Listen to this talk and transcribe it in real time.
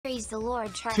Praise the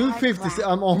Lord. 250.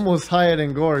 I'm almost higher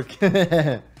than Gorgc.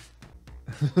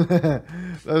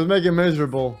 Let's make it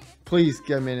miserable. Please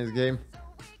get me in this game.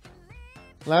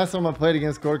 Last time I played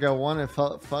against Gorgc, I won. It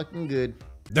felt fucking good.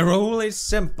 The rule is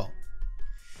simple.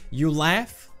 You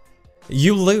laugh,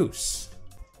 you lose.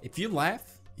 If you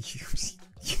laugh, you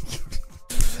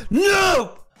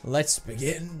No! Let's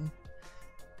begin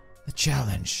the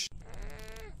challenge.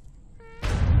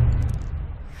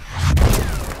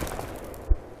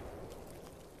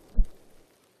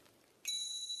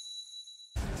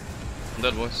 I'm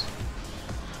dead, boys.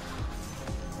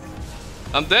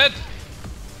 I'm dead!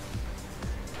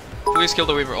 Please kill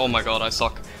the Weaver. Oh my god, I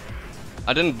suck.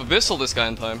 I didn't whistle this guy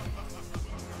in time.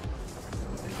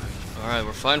 Alright,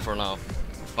 we're fine for now.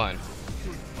 We're fine.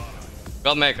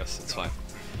 God make us, it's fine.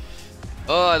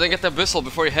 Oh, I didn't get that whistle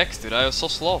before he hexed, dude. I was so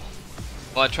slow.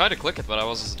 Well, I tried to click it, but I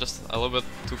was just a little bit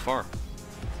too far.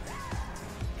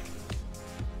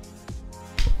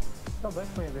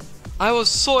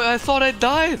 I thought I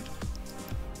died!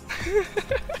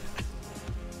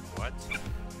 What?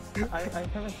 I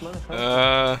haven't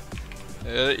learned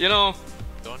you know...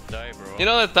 Don't die, bro. You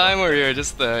know that time where you're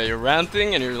just, you're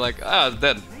ranting and you're like, ah, I'm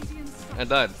dead. I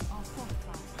died.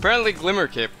 Apparently Glimmer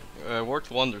Cape worked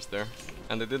wonders there.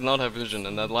 And they did not have vision,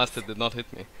 and that last hit did not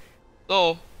hit me.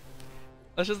 So,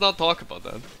 let's just not talk about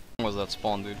that. What was that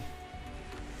spawn, dude?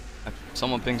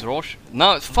 Someone pings Roche?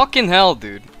 No, it's fucking hell,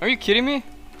 dude. Are you kidding me?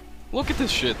 Look at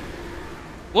this shit.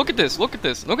 Look at this, look at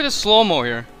this. Look at this slow-mo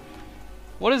here.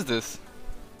 What is this?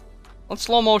 Let's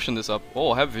slow motion this up.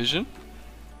 Oh, I have vision.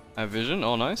 I have vision,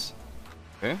 oh nice.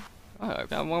 Okay.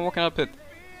 I'm walking out pit.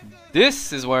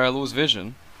 This is where I lose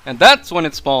vision. And that's when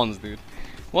it spawns, dude.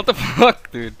 What the fuck,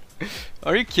 dude?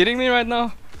 Are you kidding me right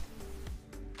now?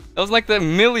 That was like the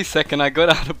millisecond I got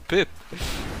out of pit.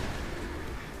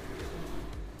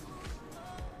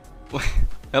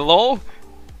 Hello?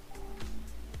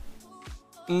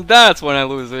 That's when I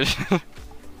lose vision.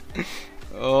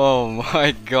 Oh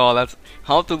my god, that's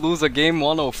how to lose a game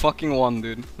 101,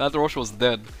 dude. That Roche was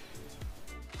dead.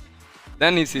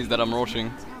 Then he sees that I'm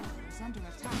roaching.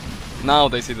 Now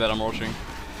they see that I'm roaching.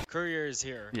 Courier is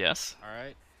here. Yes. All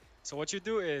right. So what you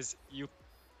do is you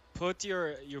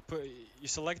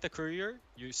select the courier.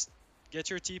 Get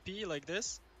your TP like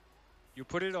this. You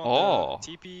put it on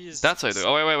the TP. That's how I do.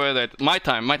 Oh wait. My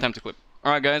time to clip.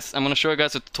 All right, guys. I'm gonna show you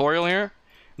guys a tutorial here.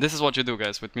 This is what you do,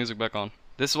 guys, with music back on.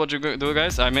 This is what you do,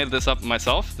 guys. I made this up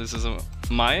myself. This is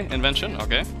my invention.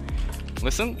 Okay.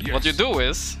 Listen. Yes. What you do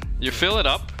is you fill it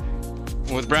up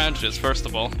with branches first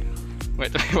of all.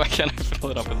 Wait, why can't I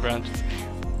fill it up with branches?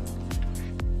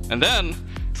 And then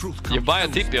you buy a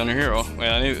TP on your hero. Wait,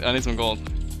 I need some gold.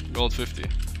 Gold 50.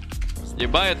 You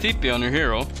buy a TP on your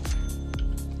hero,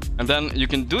 and then you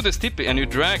can do this TP and you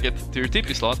drag it to your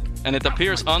TP slot, and it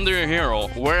appears under your hero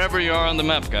wherever you are on the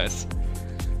map, guys.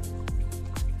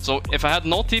 So if I had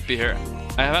no TP here,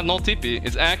 I had no TP.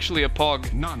 It's actually a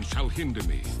pog. None shall hinder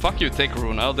me. Fuck you, take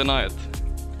rune. I'll deny it.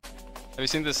 Have you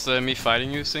seen this me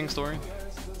fighting you sing story?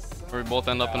 Where we both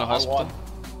end up in a hospital?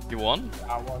 You won?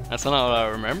 I won. That's not how I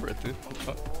remember it, dude.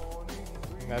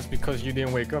 That's because you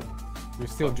didn't wake up. You're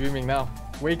still dreaming now.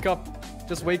 Wake up.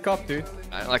 Just wake up, dude.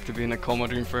 I like to be in a coma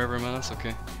dream forever, man. That's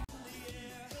okay.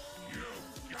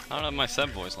 I don't have my Seb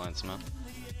voice lines, man.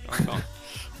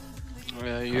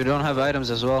 You don't have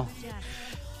items as well.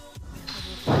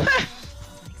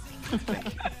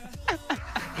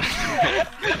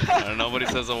 Nobody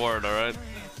says a word, alright?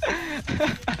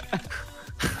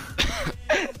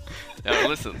 Yeah,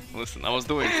 listen. I was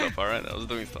doing stuff, alright? I was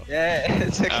doing stuff. Yeah,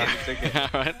 it's okay. It's okay.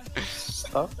 Alright?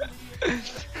 Stop.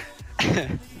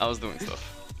 I was doing stuff.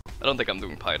 I don't think I'm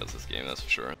doing pyros this game, that's for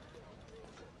sure.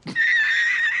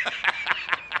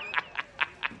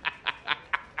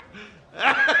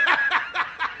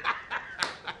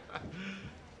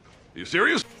 You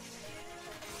serious?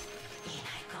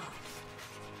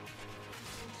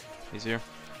 He's here.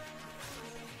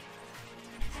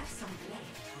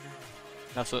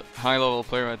 That's a high level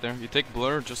play right there. You take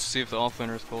blur just to see if the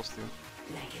offlaner is close to you.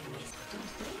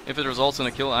 If it results in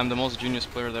a kill, I'm the most genius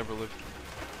player that ever lived.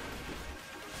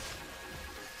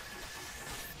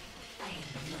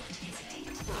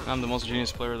 I'm the most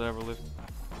genius player that ever lived.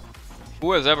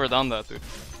 Who has ever done that, dude?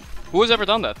 Who has ever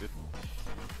done that, dude?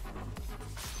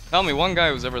 Tell me one guy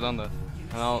who's ever done that,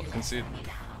 and I'll concede.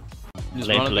 You just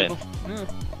run at people?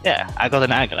 Yeah, I got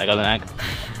an angle.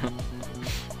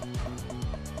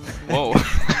 Whoa.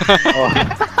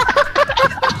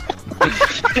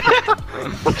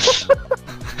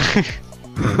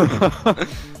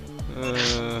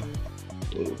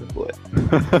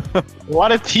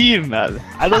 What a team, man!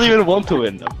 I don't even want to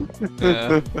win them.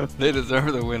 Yeah, they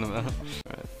deserve the win, man.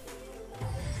 Alright.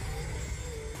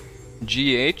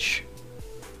 GH?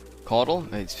 Caudle?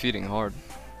 Hey, he's feeding hard.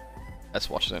 Let's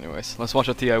watch it anyways. Let's watch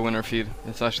a TI winner feed.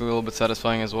 It's actually a little bit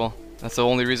satisfying as well. That's the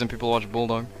only reason people watch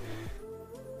Bulldog.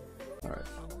 Alright.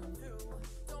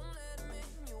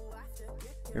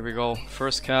 Here we go.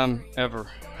 First cam ever.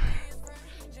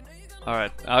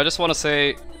 Alright, I just want to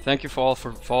say thank you for all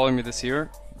for following me this year.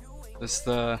 This is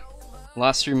the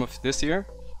last stream of this year.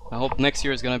 I hope next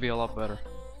year is gonna be a lot better.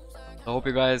 I hope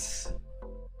you guys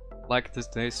like this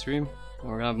day's stream,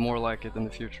 and we're gonna have more like it in the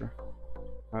future.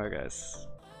 Alright guys.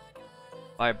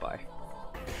 Bye bye.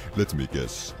 Let me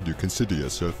guess, you consider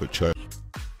yourself a child?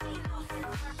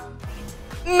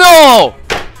 No!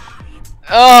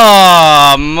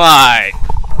 Oh my!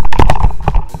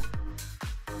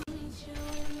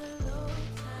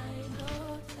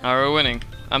 Alright, we're winning.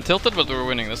 I'm tilted, but we're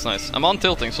winning. That's nice. I'm on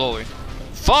tilting slowly.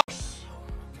 Fuck!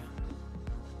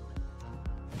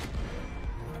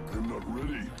 I'm not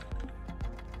ready.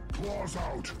 Claws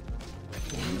out.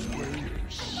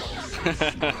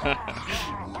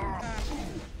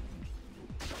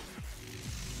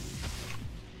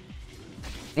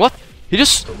 What? He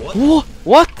just...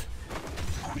 What?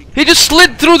 He just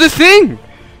slid through the thing!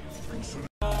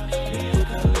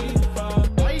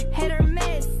 Hit or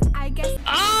miss, I guess.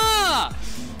 Ah!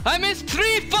 I missed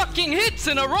 3 fucking hits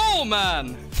in a row,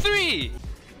 man! 3!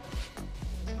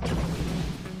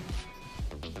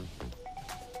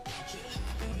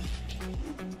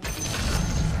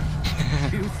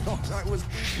 You thought I was...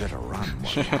 Should have run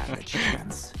when I had a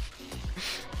chance.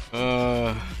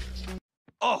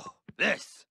 Oh,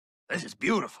 this is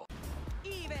beautiful.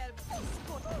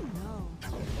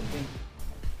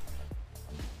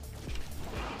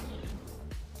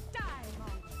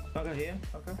 Okay, here.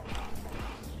 Okay.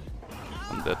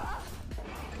 I'm dead.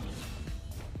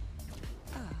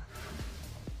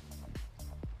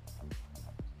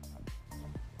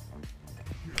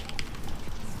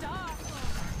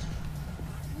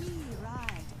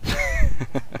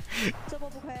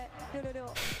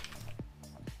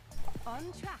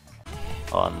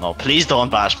 Oh no, please don't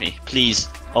bash me. Please.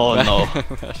 Oh no.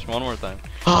 Bash one more time.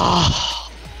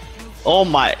 Oh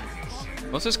my.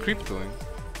 What's this creep doing?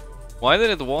 Why did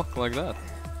it walk like that?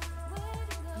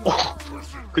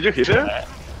 Could you hit her?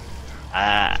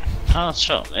 I'm not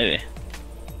sure, maybe.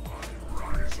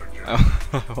 I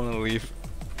wanna leave.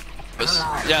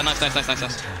 Yeah, nice.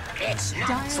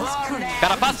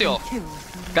 Carapacio!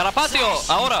 Carapacio!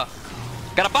 Ahora!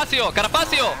 Carapacio!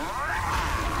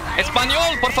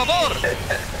 Español, por favor!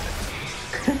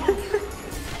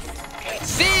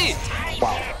 Sí!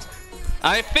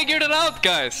 I figured it out,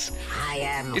 guys!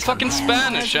 He's fucking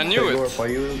Spanish, I knew it! Are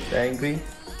you angry?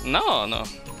 No.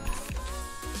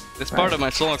 It's part of my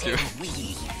solo queue.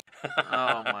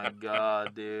 Oh my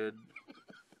god, dude.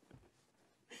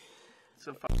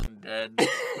 So fucking dead.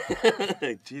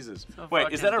 Jesus. So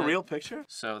Wait, is that a dead. real picture?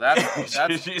 So that's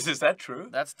Jesus, is that true?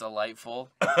 that's delightful.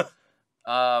 What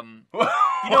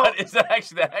is that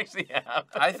actually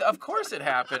happened? Of course it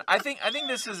happened. I think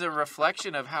this is a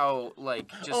reflection of how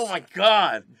just Oh my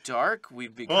god. dark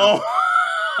we've become. Oh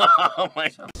my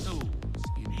god.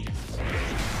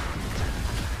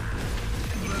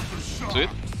 Sweet.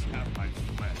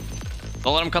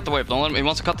 Don't let him cut the wave. Don't let him. He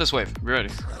wants to cut this wave. Be ready.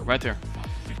 Right here.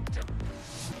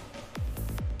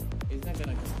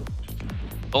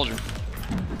 Told you.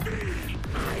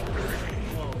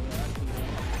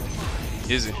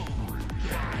 Easy.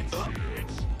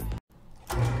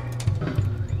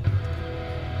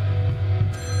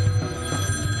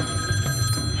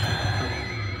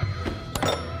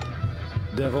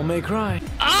 Devil may cry.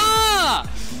 Ah!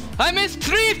 I missed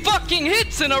 3 fucking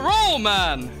hits in a row,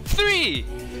 man! 3!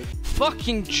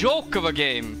 Fucking joke of a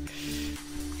game.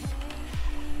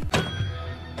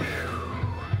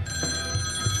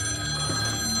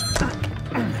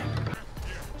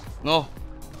 No.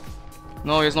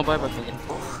 No, he has no buyback.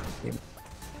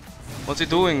 What's he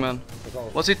doing, man?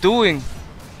 What's he doing?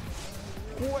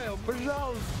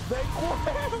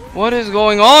 What is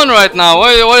going on right now?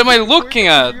 What am I looking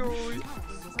at?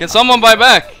 Can someone buy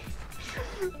back?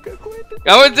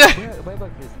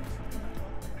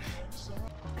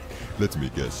 Let me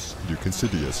guess, you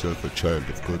consider yourself a child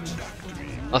of God?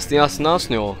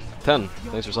 Asniasnasnio 10.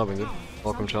 Thanks for subbing, dude.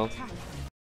 Welcome, child.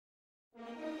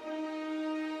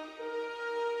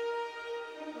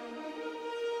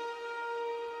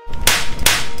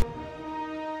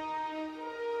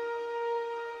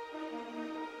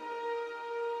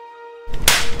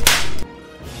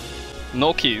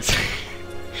 No keys.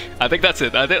 I think that's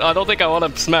it. I don't think I want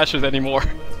to smash it anymore.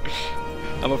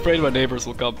 I'm afraid my neighbors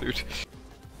will come, dude.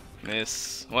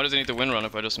 Miss. Why does he need to win run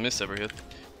if I just miss every hit?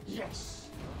 Yes.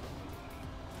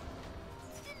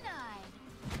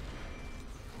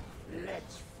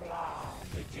 Let's fly.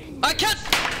 I can't!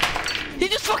 He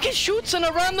just fucking shoots in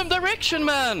a random direction,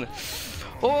 man!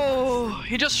 Oh,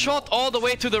 he just shot all the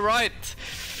way to the right.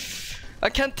 I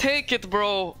can't take it,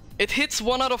 bro. It hits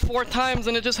 1 out of 4 times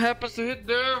and it just happens to hit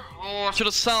there. Oh, I should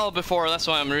have salved before, that's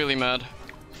why I'm really mad.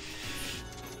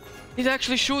 He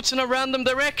actually shoots in a random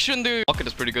direction, dude. Pocket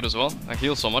is pretty good as well. I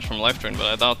heal so much from life drain, but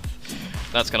I doubt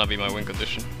that's gonna be my win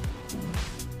condition.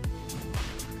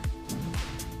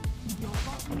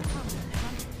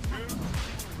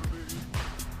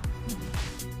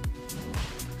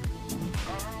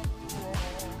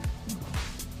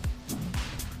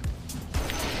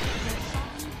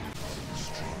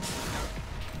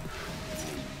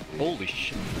 Holy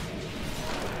shit.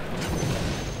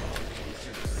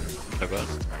 Oh god.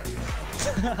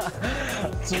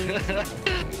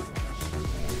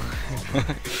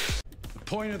 The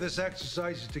point of this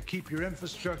exercise is to keep your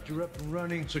infrastructure up and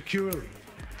running securely.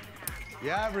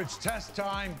 The average test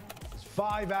time is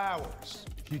 5 hours.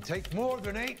 If you take more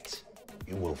than 8,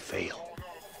 you will fail.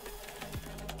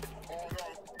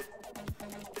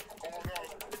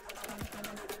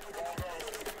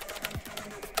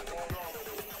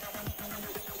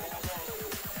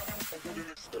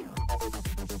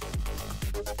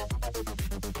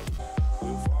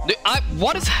 Dude,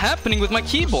 what is happening with my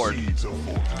keyboard?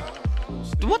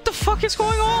 What the fuck is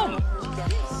going on?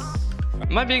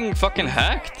 Am I being fucking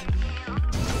hacked?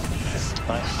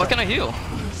 What can I heal?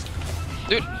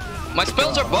 Dude, my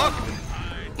spells are bugged.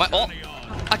 My ult,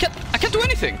 I can't do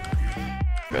anything.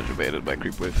 Graduated by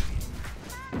creep wave.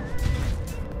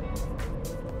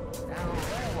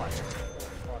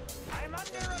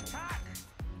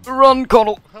 Run,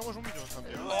 Connell.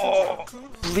 Oh,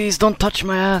 please don't touch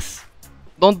my ass.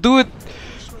 Don't do it.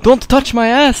 Don't touch my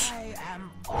ass.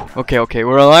 Okay, okay,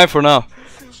 we're alive for now.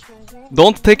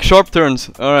 Don't take sharp turns.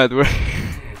 Alright, we're...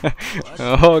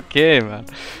 okay, man.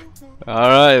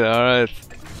 Alright, alright.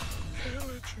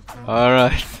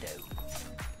 Alright.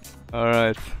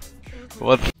 Alright.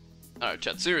 What? Alright,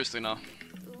 chat, seriously now.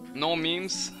 No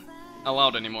memes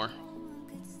allowed anymore.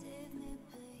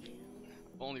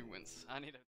 Only wins. I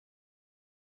need it.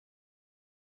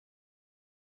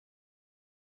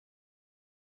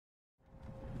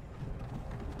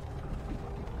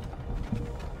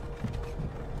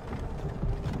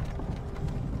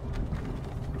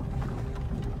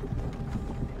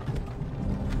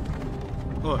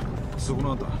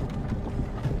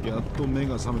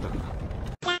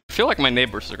 I feel like my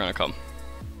neighbors are gonna come.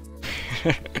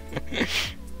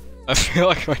 I feel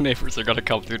like my neighbors are gonna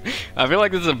come, dude. I feel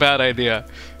like this is a bad idea.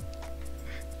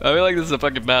 I feel like this is a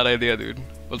fucking bad idea, dude.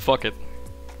 But fuck it.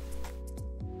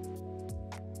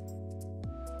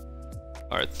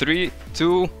 Alright, 3,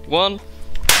 2, 1.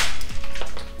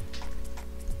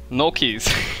 No keys.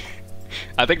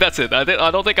 I think that's it. I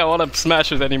don't think I want to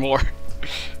smash it anymore.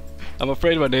 I'm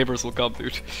afraid my neighbors will come,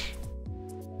 dude.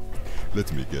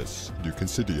 Let me guess. You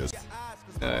consider yourself.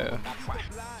 Yeah.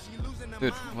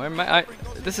 Dude, why am I?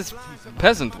 This is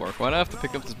peasant work. Why do I have to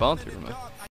pick up this bounty, man?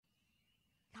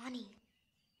 Nani.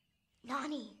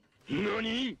 Nani.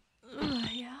 Nani?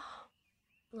 Yeah.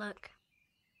 Look.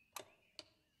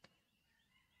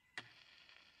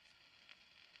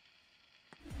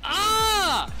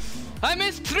 Ah! I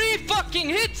missed 3 fucking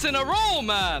hits in a row,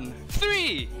 man!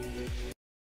 3!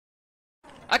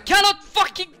 I cannot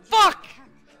fucking fuck!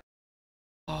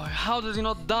 Oh, how does he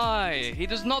not die? He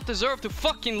does not deserve to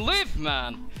fucking live,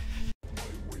 man!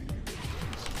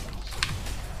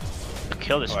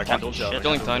 Kill this fucking shit.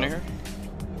 Killing Tiny here.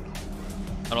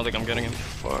 I don't think I'm getting him.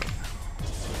 Fuck.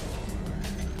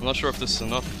 I'm not sure if this is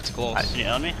enough, if it's close. Can you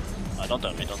own me? Oh, don't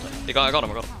own me, don't own me. I got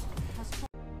him.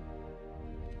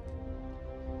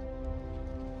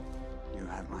 You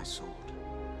have my sword.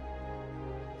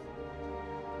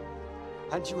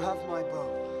 And you have my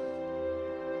bow.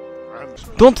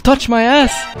 Don't touch my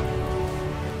ass!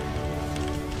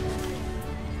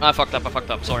 I fucked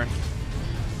up, sorry.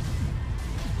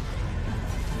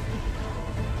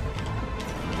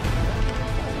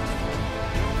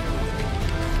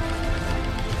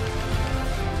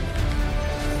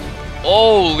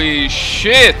 Holy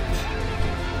shit!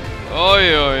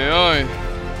 Oi oi oi.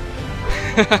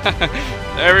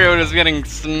 Everyone is getting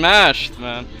smashed,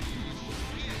 man.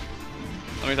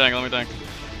 Let me tank.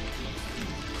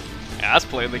 Yeah, that's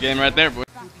playing the game right there, boy.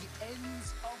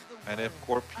 And if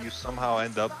Corp, you somehow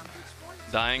end up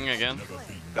dying again,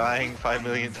 dying 5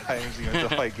 million times even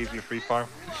though I give you free farm,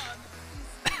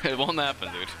 it won't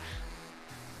happen, dude.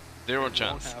 Zero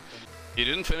chance. You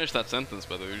didn't finish that sentence,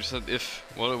 by the way. You just said if.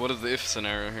 What is the if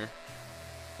scenario here?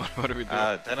 What do we do?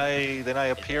 Then I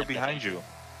appear behind you.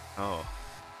 Oh,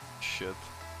 shit.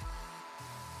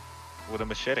 With a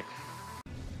machete.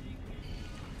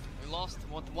 We lost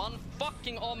one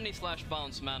fucking Omni slash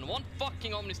bounce, man. One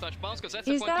fucking Omni slash bounce, because that's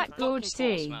Is the point that of fucking Gorgc?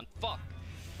 close, man. Fuck.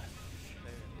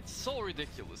 It's so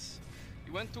ridiculous.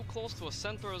 You went too close to a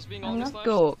center as being I Omni love slash,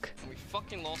 Gorgc. and we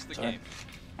fucking lost the Sorry. game.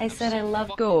 I said I love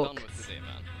fucking Gorgc. done with today,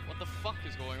 man. What the fuck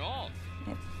is going on?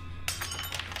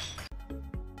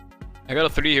 I got a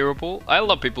 3 hero pool. I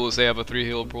love people who say I have a 3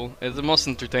 hero pool. It's the most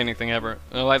entertaining thing ever.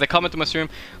 Like they comment to my stream,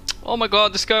 oh my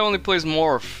god, this guy only plays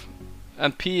Morph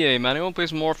and PA, man. He only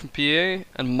plays Morph and PA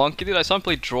and Monkey. Dude, I saw him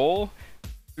play Draw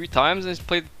 3 times and he's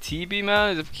played TB,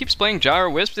 man. He keeps playing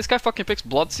Gyro Wisp. This guy fucking picks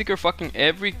Bloodseeker fucking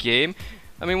every game.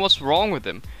 I mean, what's wrong with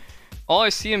him? All I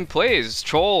see him play is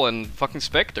Troll and fucking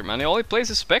Spectre, man. All he plays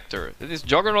is Spectre. This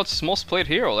Juggernaut's his most played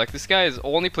hero. Like, this guy is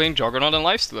only playing Juggernaut and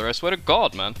Lifestealer. I swear to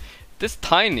God, man. This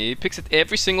Tiny he picks it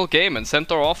every single game, and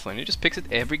Centaur offlane. He just picks it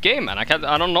every game, man. I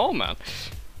don't know, man.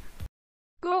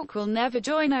 Gorgc will never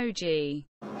join OG.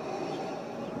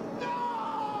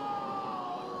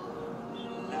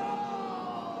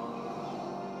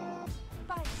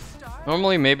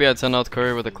 Normally, maybe I'd send out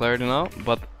Courier with a Clarity now,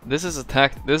 but this is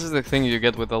the thing you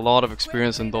get with a lot of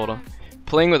experience in Dota.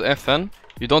 Playing with FN,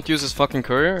 you don't use his fucking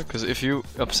Courier, because if you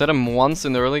upset him once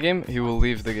in the early game, he will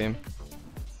leave the game.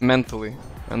 Mentally.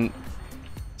 And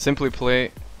simply play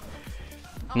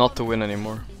not to win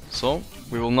anymore. So,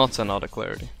 we will not send out a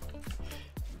Clarity.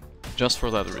 Just for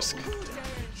that risk.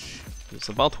 It's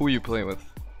about who you play with,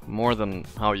 more than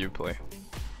how you play.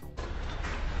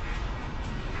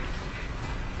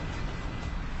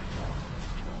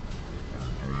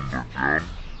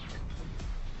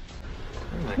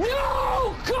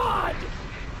 No, God!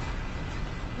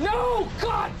 No,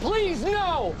 God, please,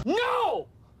 no! No!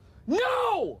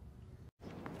 No!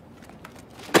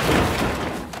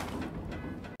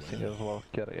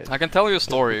 I can tell you a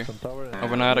story of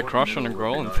when I had a crush on a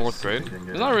girl in 4th grade.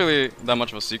 It's not really that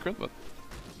much of a secret, but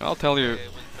I'll tell you.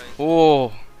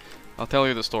 Oh, I'll tell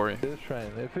you the story.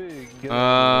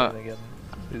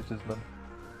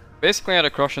 Basically, I had a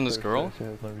crush on this girl,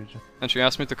 and she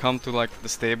asked me to come to like the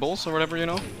stables or whatever, you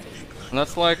know. And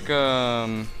that's like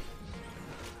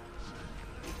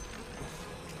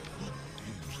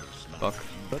fuck.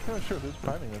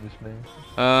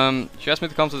 She asked me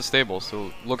to come to the stables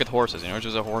to look at horses, you know,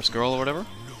 she's a horse girl or whatever.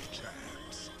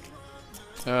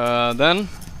 Then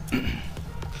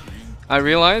I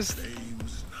realized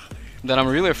that I'm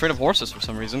really afraid of horses for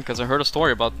some reason, because I heard a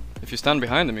story about if you stand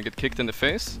behind them, you get kicked in the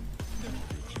face.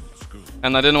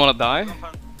 And I didn't want to die,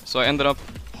 so I ended up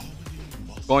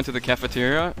going to the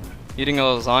cafeteria, eating a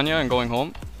lasagna and going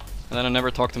home. And then I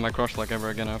never talked to my crush like ever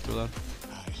again after that.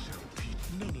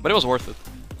 But it was worth it.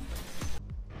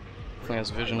 Definitely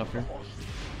has vision up here.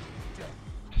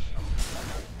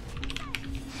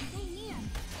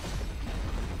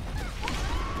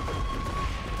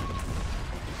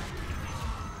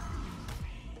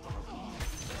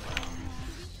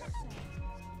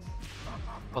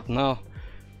 But no.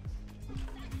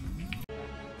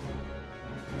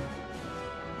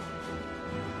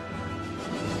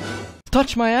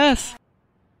 Touch my ass!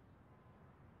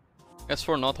 As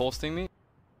for not hosting me.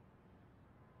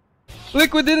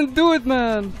 Liquid didn't do it,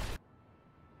 man!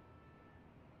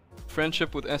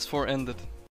 Friendship with S4 ended.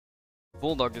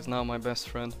 Bulldog is now my best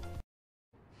friend.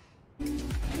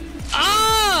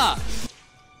 Ah!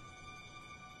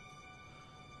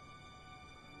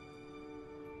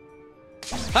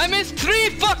 I missed 3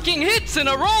 fucking hits in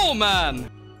a row,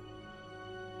 man!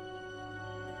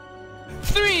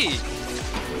 3!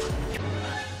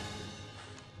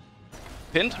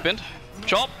 Pinned.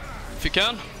 Chop, if you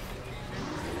can.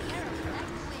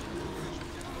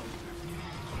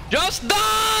 Just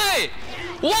die!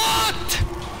 What?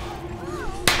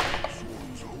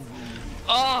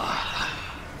 Ah.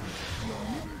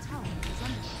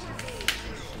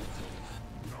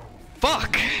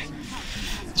 Fuck.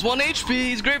 He's 1 HP,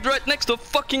 he's graved right next to a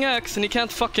fucking axe, and he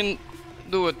can't fucking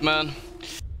do it, man.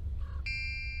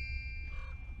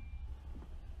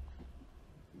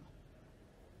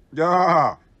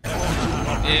 Yeah.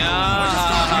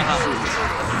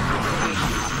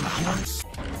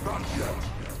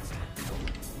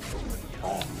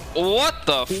 What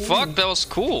the fuck? That was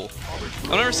cool. I've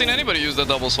never seen anybody use that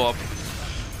double swap.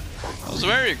 That was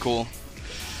very cool.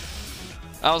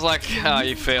 I was like, ah,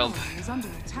 you failed.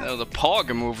 That was a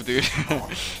pog move, dude.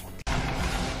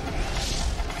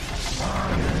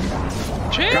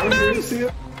 Chambers!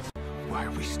 Why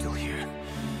are we still here?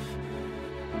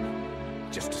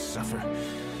 Just to suffer.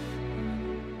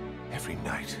 Every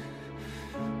night,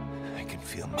 I can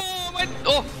feel my... Oh, my...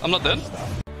 Oh, I'm not dead.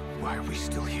 Why are we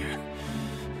still here?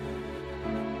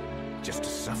 Just to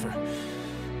suffer?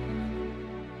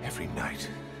 Every night.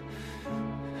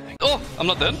 Oh, I'm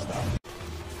not dead.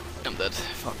 I'm dead.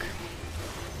 Fuck.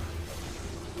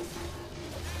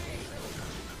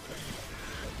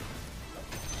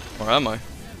 Where am I?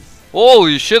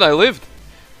 Holy shit, I lived!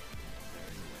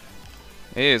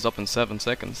 A is up in 7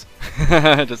 seconds.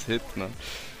 I just hit, man.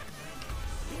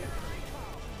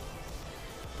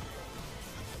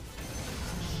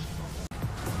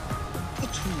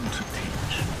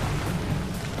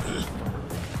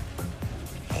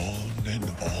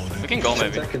 We can go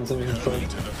maybe.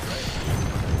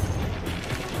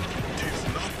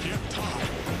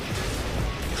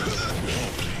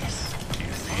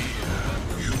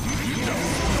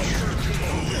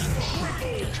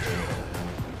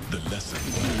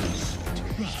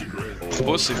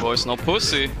 Pussy boys, no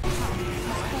pussy.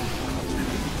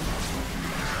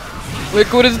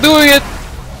 Liquid is doing it!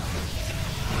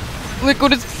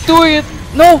 Liquid is doing it!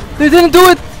 No! They didn't do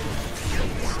it!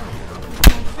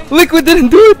 Liquid didn't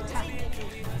do it!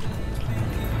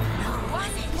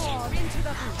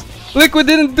 Liquid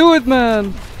didn't do it,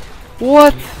 man!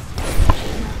 What?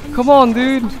 Come on,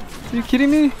 dude. Are you kidding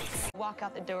me? Walk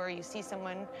out the door, you see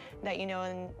someone that you know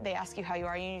and they ask you how you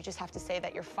are, and you just have to say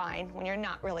that you're fine when you're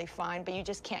not really fine, but you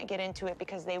just can't get into it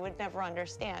because they would never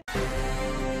understand.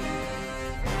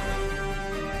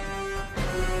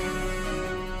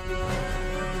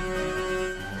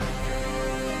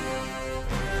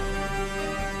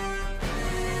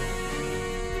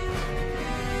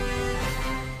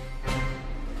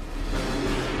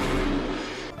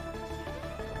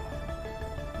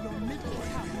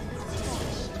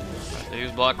 They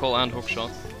use black hole and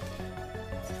hookshot.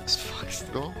 This fuck's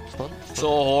so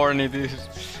horny, dude.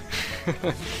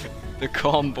 The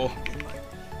combo.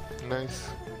 Nice.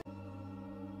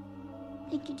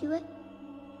 Did you do it?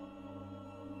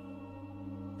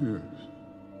 Yes.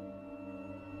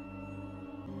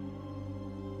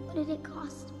 What did it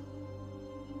cost?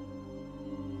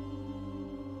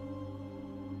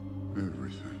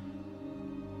 Everything.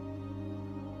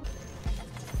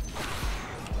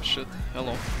 Shit,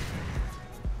 hello.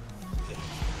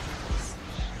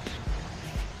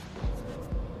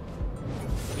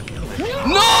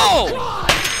 No!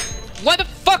 Why the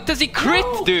fuck does he crit,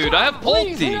 dude? I have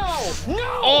ulti.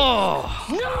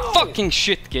 Oh, fucking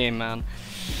shit game, man.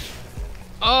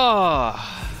 Oh,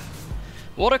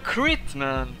 what a crit,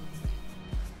 man.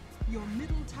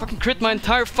 Fucking crit my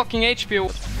entire fucking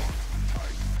HP.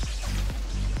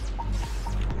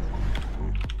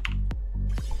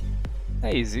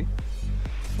 Easy.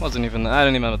 Wasn't even. I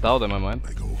didn't even have a doubt in my mind.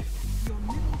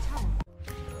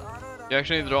 You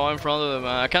actually draw in front of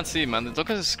them. I can't see, man. Look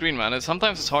at the screen, man.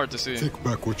 Sometimes it's hard to see. Take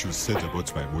back what you said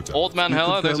about my mother. Old man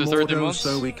Hella, there's a 30 months.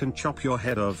 So we can chop your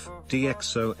head off.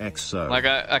 DXOXO. Like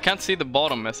I can't see the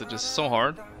bottom messages. It's so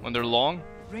hard when they're long.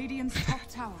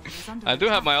 I do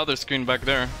have my other screen back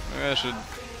there. Maybe I should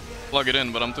plug it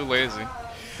in, but I'm too lazy.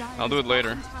 I'll do it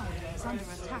later.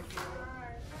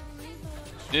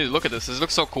 Dude, look at this. This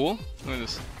looks so cool. Look at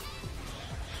this.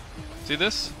 See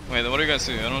this? Wait, what do you guys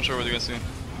see? I'm not sure what you guys see.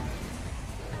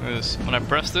 Look at this. When I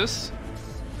press this,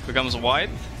 it becomes white.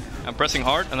 I'm pressing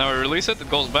hard, and now I release it, it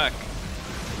goes back.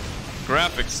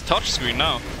 Graphics, touchscreen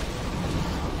now.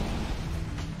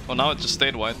 Oh, now it just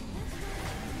stayed white.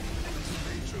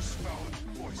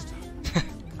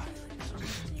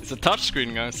 It's a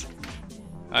touchscreen, guys.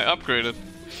 I upgraded.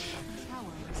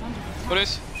 What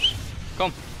is?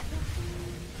 Come.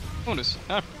 What is?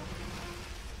 Ah.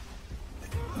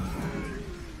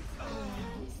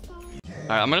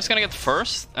 Alright, I'm just gonna get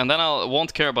first, and then I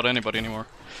won't care about anybody anymore.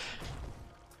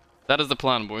 That is the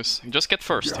plan, boys. Just get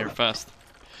first here, fast.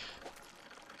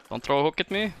 Don't throw a hook at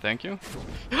me, thank you.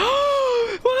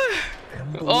 What?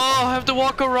 Oh, I have to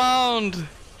walk around!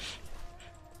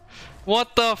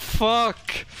 What the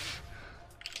fuck?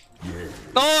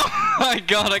 Oh my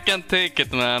god, I can't take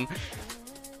it, man.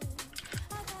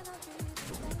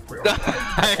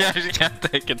 I actually can't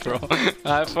take it, bro.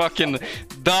 I'm fucking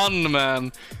done,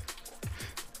 man.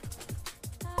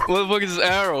 What the fuck is this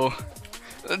arrow?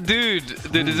 Dude,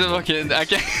 this is fucking... I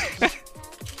can't...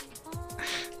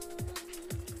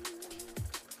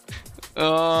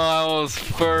 Oh, I was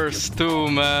first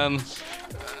too, man.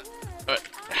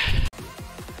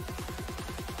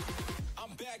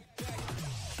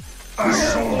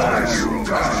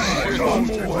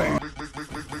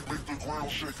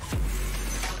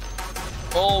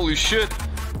 Holy shit!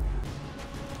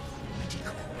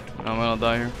 I'm gonna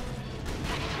die here.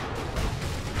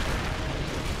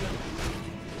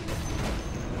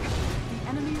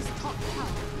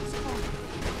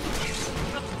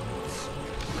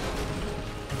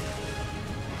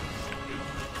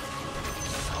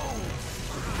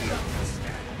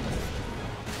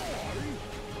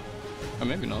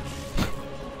 maybe not.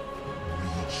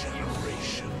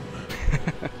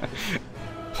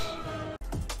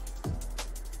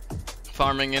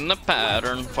 Farming in the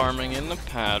pattern, farming in the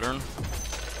pattern.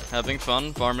 Having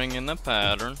fun farming in the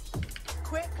pattern.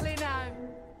 Quickly now.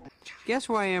 Guess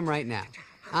where I am right now?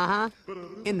 Uh-huh.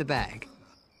 In the bag.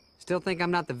 Still think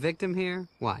I'm not the victim here?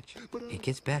 Watch. It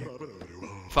gets better.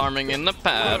 Farming in the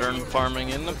pattern,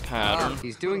 farming in the pattern.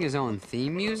 He's doing his own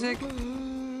theme music?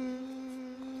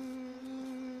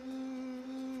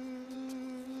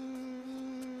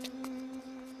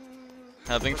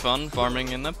 Having fun farming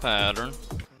in the pattern.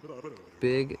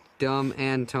 Big, dumb,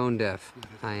 and tone deaf.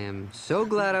 I am so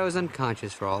glad I was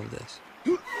unconscious for all of this.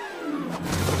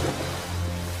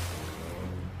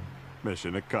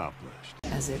 Mission accomplished.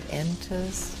 As it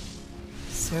enters,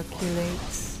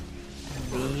 circulates,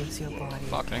 and leaves your body.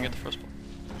 Fuck, can I get the first one?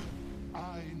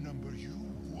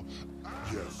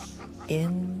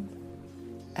 In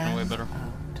and way better.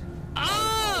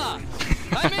 out.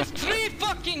 I missed 3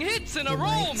 fucking hits in a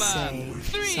row, man!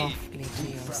 3! Softly to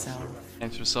yourself.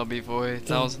 Thanks for subby for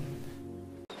 8,000.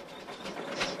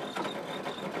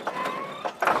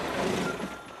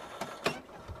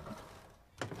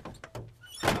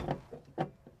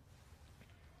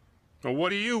 Well,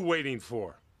 what are you waiting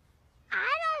for?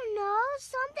 I don't know.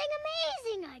 Something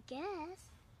amazing, I guess.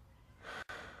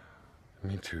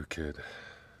 Me too, kid.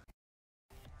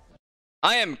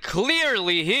 I am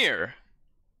clearly here.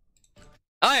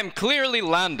 I am clearly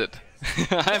landed.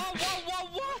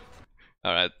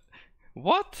 Alright.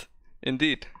 What?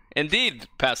 Indeed. Indeed,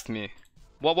 past me.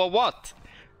 What?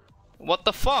 What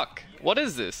the fuck? What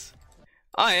is this?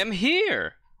 I am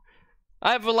here.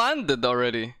 I've landed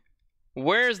already.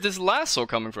 Where's this lasso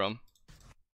coming from?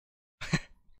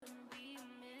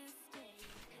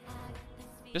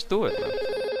 Just do it, man.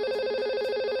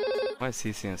 Why is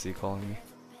CCNC calling me?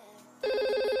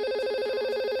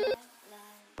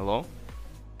 Hello?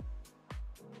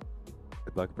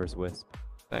 Good luck, first Wisp.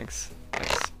 Thanks.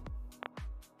 Thanks.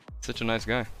 Such a nice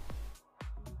guy.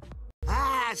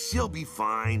 Ah, she'll be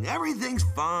fine. Everything's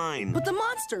fine. But the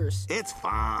monsters! It's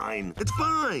fine. It's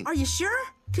fine. Are you sure?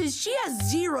 Because she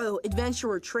has 0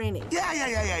 adventurer training.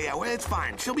 Yeah. Well, it's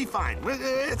fine. She'll be fine.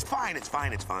 It's fine. It's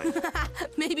fine. It's fine.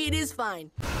 Maybe it is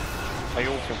fine.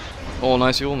 Oh,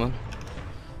 nice Yule, man.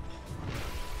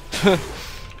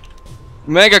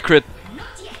 Mega crit.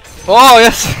 Oh,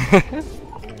 yes!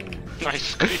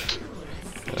 Nice crit.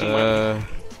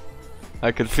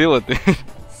 I could feel it.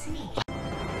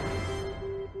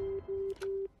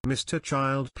 Mr.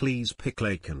 Child, please pick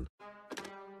Laken.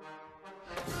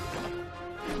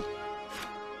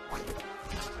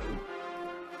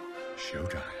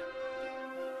 Showtime.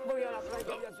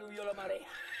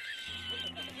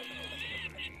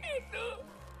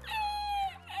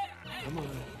 Come on.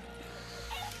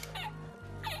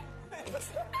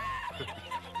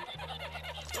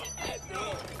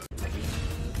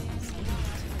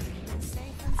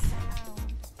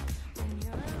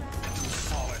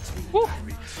 Woo.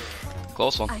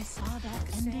 Close one. I saw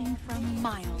that ending from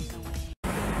miles away.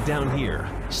 Down here,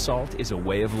 salt is a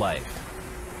way of life.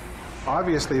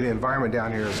 Obviously, the environment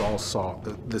down here is all salt.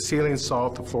 The ceiling's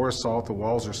salt, the floor is salt, the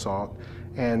walls are salt,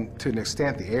 and to an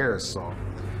extent, the air is salt.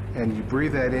 And you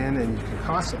breathe that in, and you can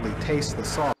constantly taste the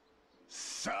salt.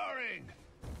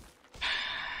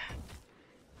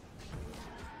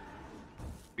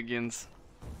 Begins.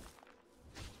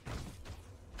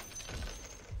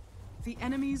 The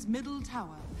enemy's middle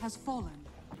tower has fallen.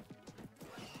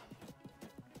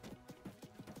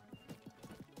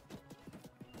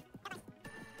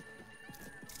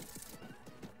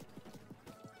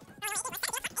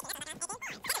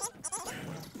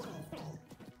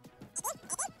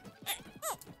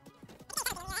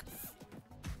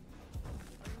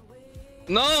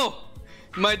 No!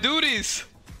 My duties!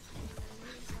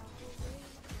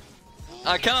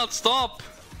 I cannot stop!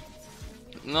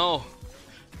 No.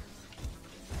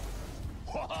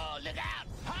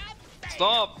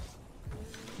 Stop!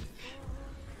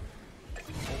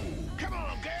 Come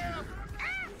on, girl.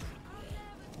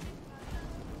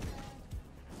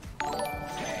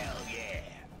 Hell yeah.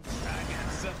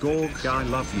 Gorgc, I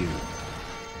love you.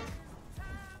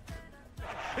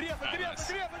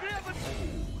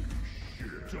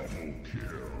 Double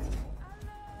kill.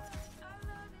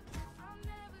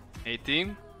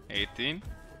 18, 18,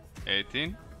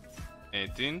 18,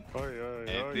 18,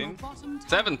 18, Bottom tower is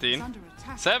 17, under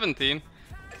attack. 17.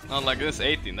 Not like this,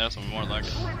 18. That's more like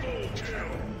it.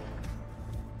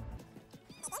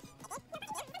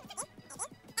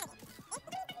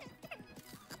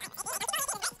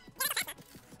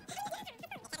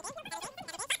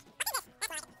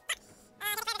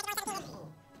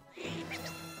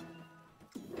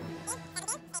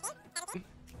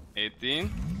 18.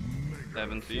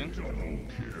 17.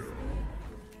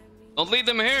 Don't lead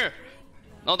them here!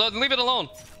 No, don't leave it alone!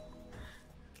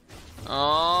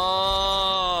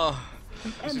 Oh,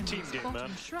 It's a team game,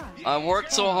 man. I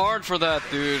worked so hard for that,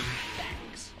 dude.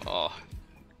 Oh,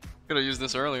 could have used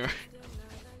this earlier.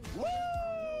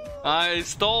 I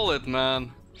stole it,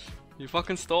 man. You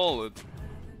fucking stole it.